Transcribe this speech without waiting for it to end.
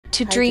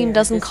To Hi dream there,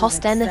 doesn't this is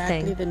cost exactly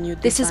anything. the new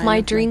This is design my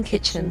of dream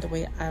kitchen, kitchen, the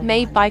way I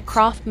made want by it.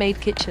 Kraft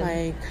Maid Kitchen.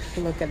 Like,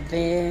 look at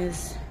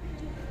this.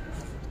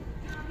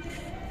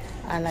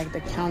 I like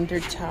the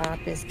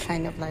countertop. It's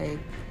kind of like,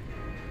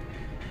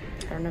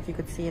 I don't know if you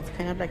could see, it's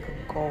kind of like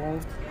a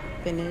gold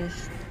finish.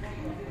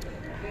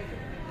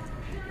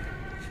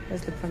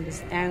 Let's look from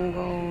this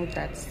angle.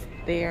 That's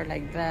there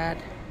like that.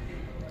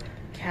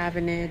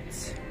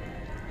 Cabinet.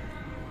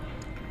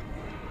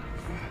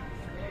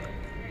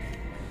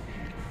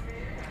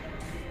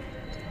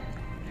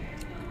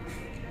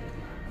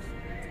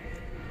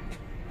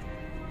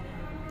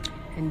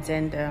 And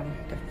then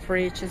the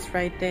fridge is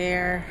right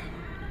there.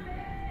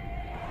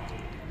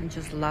 I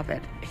just love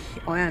it.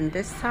 Oh, on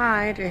this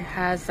side it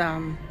has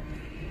oh,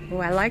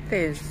 I like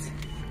this.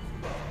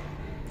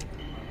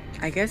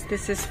 I guess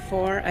this is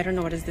for, I don't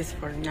know what is this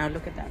for. Now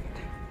look at that.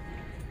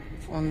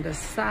 On the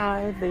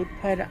side they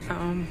put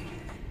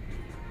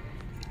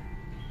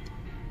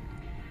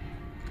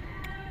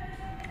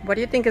what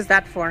do you think is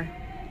that for?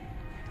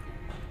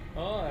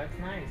 Oh, that's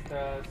nice.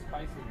 The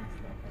spices and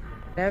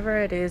stuff. Whatever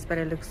it is, but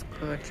it looks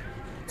good.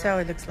 So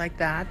it looks like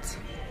that.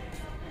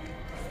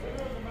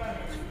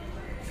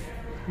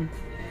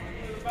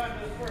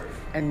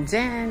 And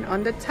then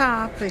on the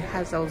top, it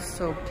has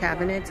also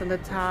cabinets on the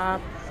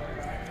top.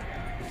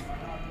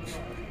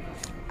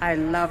 I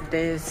love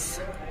this.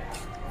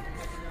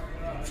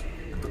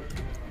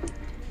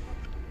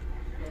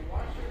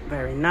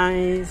 Very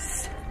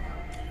nice.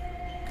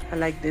 I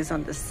like this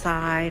on the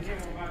side.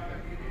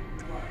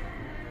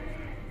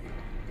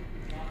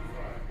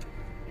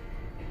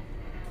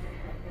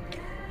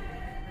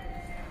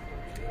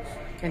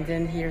 And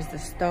then here's the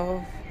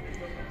stove.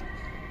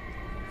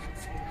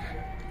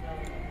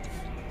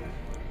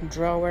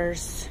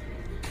 Drawers.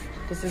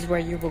 This is where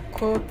you will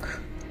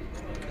cook.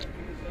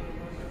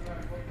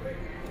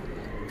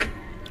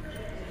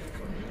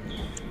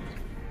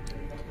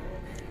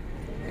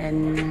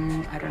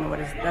 And I don't know what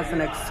is, that's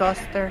an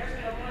exhauster.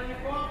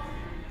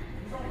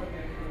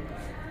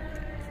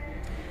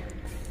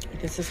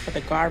 This is for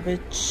the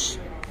garbage.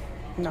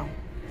 No,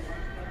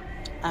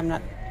 I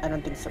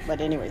don't think so,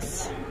 but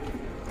anyways.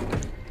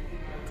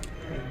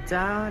 Like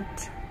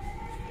that.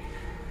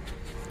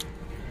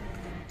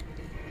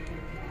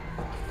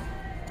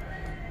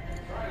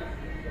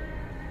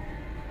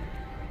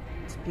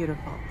 It's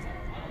beautiful.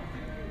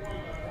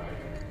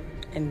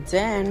 And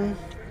then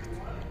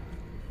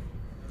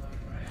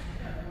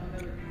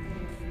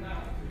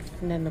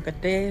look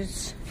at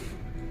this.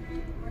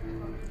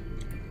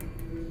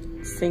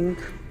 Sink.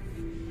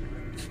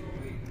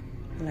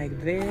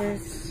 Like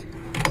this.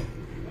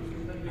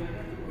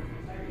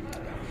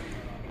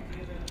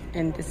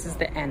 And this is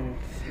the end.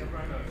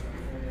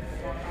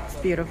 It's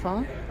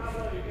beautiful.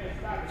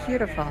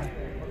 Beautiful.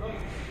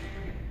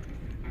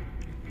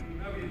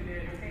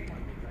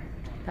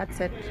 That's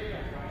it.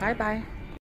 Bye-bye.